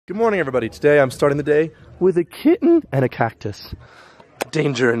Good morning, everybody. Today I'm starting the day with a kitten and a cactus.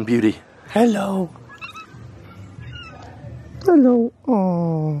 Danger and beauty. Hello. Hello.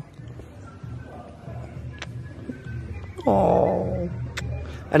 Aww. Aww.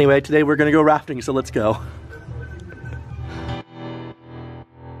 Anyway, today we're gonna go rafting, so let's go.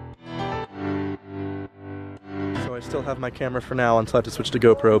 So I still have my camera for now until I have to switch to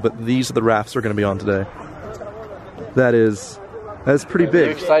GoPro, but these are the rafts we're gonna be on today. That's pretty big.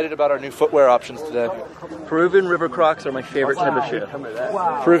 I'm excited about our new footwear options today. Peruvian river crocs are my favorite type of shoe.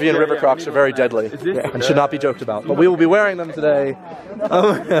 Peruvian river crocs are very deadly and should not be joked about, but we will be wearing them today.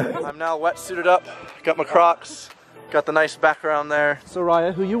 I'm now wetsuited up, got my Crocs, got the nice background there. So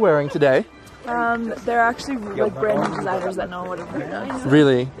Raya, who are you wearing today? They're actually like brand new designers that know what I'm wearing.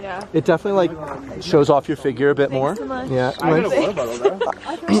 Really? Yeah. It definitely like shows off your figure a bit more. So much. Yeah. I'm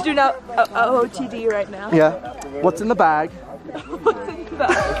just doing a OOTD right now. Yeah. What's in the bag? What's in the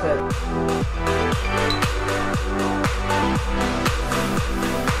bag?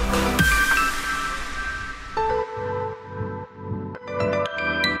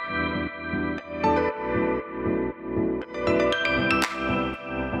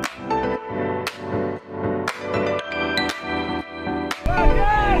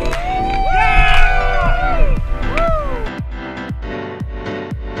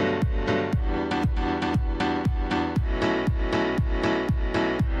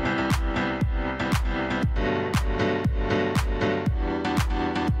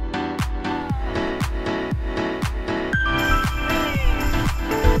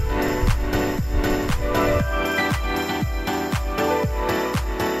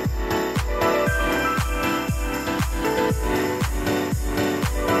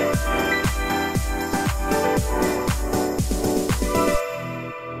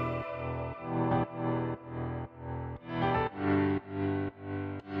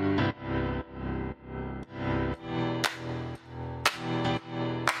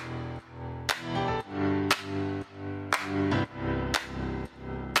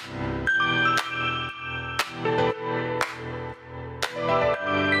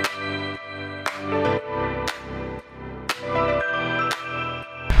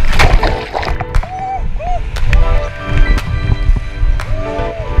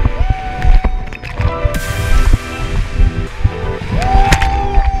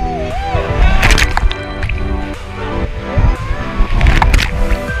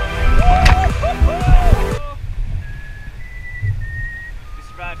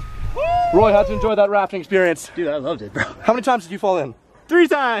 Roy, how'd you enjoy that rafting experience? Dude, I loved it, bro. How many times did you fall in? 3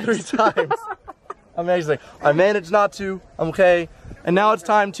 times! 3 times. Amazing. I managed not to. I'm okay. And now it's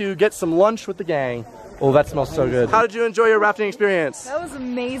time to get some lunch with the gang. Oh, that smells so good. How did you enjoy your rafting experience? That was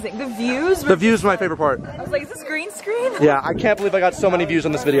amazing. The views were The views were my favorite part. I was like, is this green screen? Yeah, I can't believe I got so many views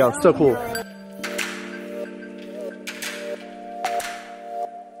on this video. It's so cool.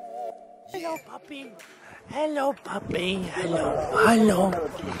 Hello, puppy. Hello, puppy. Hello. Hello.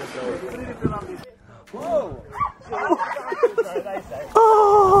 Whoa.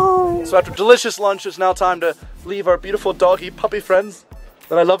 Oh. So after delicious lunch, it's now time to leave our beautiful doggy puppy friends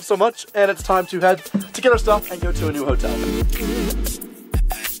that I love so much, and it's time to head to get our stuff and go to a new hotel.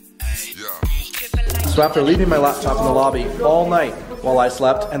 So after leaving my laptop in the lobby all night while I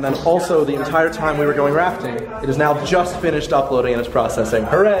slept, and then also the entire time we were going rafting, it is now just finished uploading and it's processing.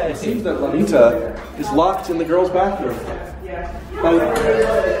 Hooray! It seems that Juanita is locked in the girls' bathroom.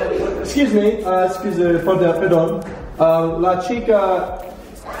 Excuse me, pardon. La chica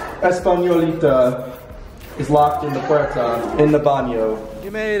españolita is locked in the puerta, in the baño.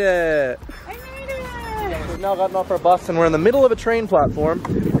 You made it! I made it! We've now gotten off our bus and we're in the middle of a train platform.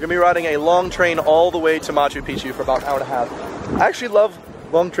 We're gonna be riding a long train all the way to Machu Picchu for about an hour and a half. I actually love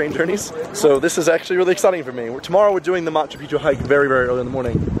long train journeys, so this is actually really exciting for me. Tomorrow we're doing the Machu Picchu hike very, very early in the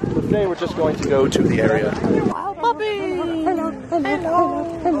morning. But today we're just going to go to the area. Wow, puppy! Hello,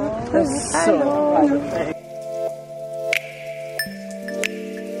 hello, hello, hello.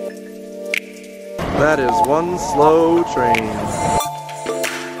 That is one slow train.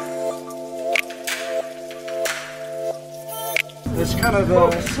 It's kind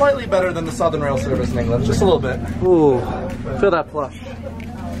of slightly better than the Southern Rail service in England, just a little bit. Ooh, feel that plush.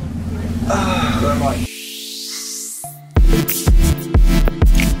 Very much.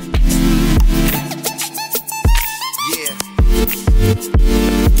 Yeah.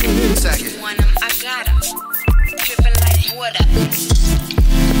 Second. Want 'em, I got 'em. Trippin' like what up?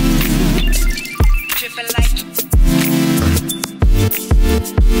 Trippin' like.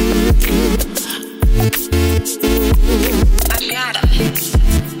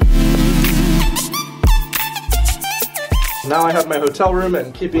 Now I have my hotel room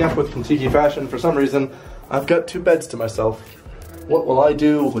and keeping up with Contiki fashion, for some reason, I've got 2 beds to myself. What will I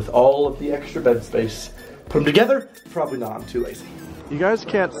do with all of the extra bed space? Put them together? Probably not, I'm too lazy. You guys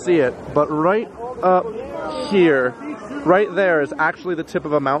can't see it, but right up here, right there is actually the tip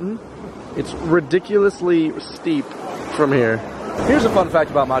of a mountain. It's ridiculously steep from here. Here's a fun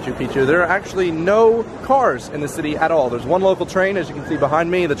fact about Machu Picchu. There are actually no cars in the city at all. There's one local train, as you can see behind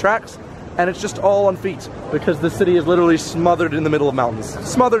me, the tracks, and it's just all on feet because the city is literally smothered in the middle of mountains.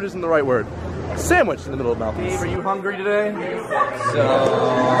 Smothered isn't the right word. Sandwiched in the middle of mountains. Dave, are you hungry today?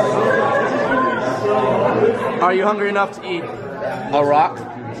 Are you hungry enough to eat a rock?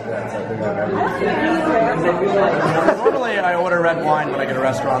 Normally I order red wine when I go to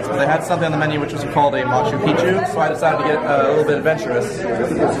restaurants, but they had something on the menu which was called a Machu Picchu, so I decided to get a little bit adventurous.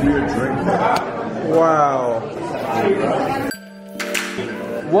 Wow.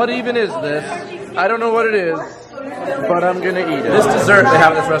 What even is this? I don't know what it is, but I'm gonna eat it. This dessert they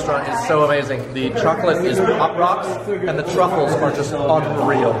have at this restaurant is so amazing. The chocolate is pop rocks, and the truffles are just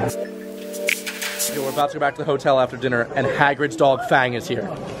unreal. We're about to go back to the hotel after dinner, and Hagrid's dog Fang is here.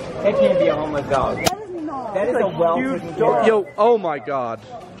 That can't be a homeless dog. That is a well-huge dog. Yo, oh my god.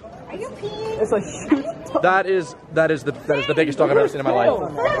 Are you peeing? It's a huge dog. That is the biggest dog I've ever seen in my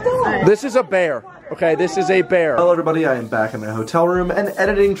life. This is a bear. Okay, this is a bear. Hello everybody, I am back in my hotel room and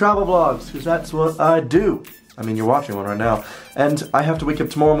editing travel vlogs, because that's what I do. I mean, you're watching one right now. And I have to wake up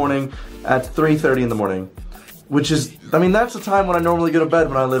tomorrow morning at 3:30 in the morning. Which is, I mean, that's the time when I normally go to bed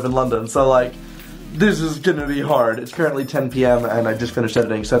when I live in London. So like, this is gonna be hard. It's currently 10 p.m. and I just finished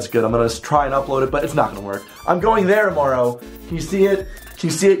editing, so that's good. I'm gonna try and upload it, but it's not gonna work. I'm going there tomorrow. Can you see it? Can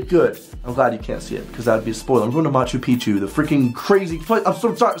you see it? Good. I'm glad you can't see it, because that would be a spoiler. I'm going to Machu Picchu, the freaking crazy place. I'm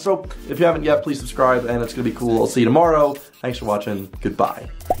so sorry. So, if you haven't yet, please subscribe, and it's gonna be cool. I'll see you tomorrow. Thanks for watching. Goodbye.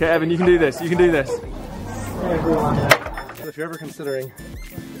 Okay, Evan, you can do this. You can do this. If you're ever considering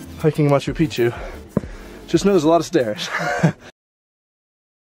hiking Machu Picchu, just know there's a lot of stairs.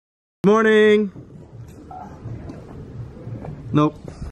 Morning. Nope.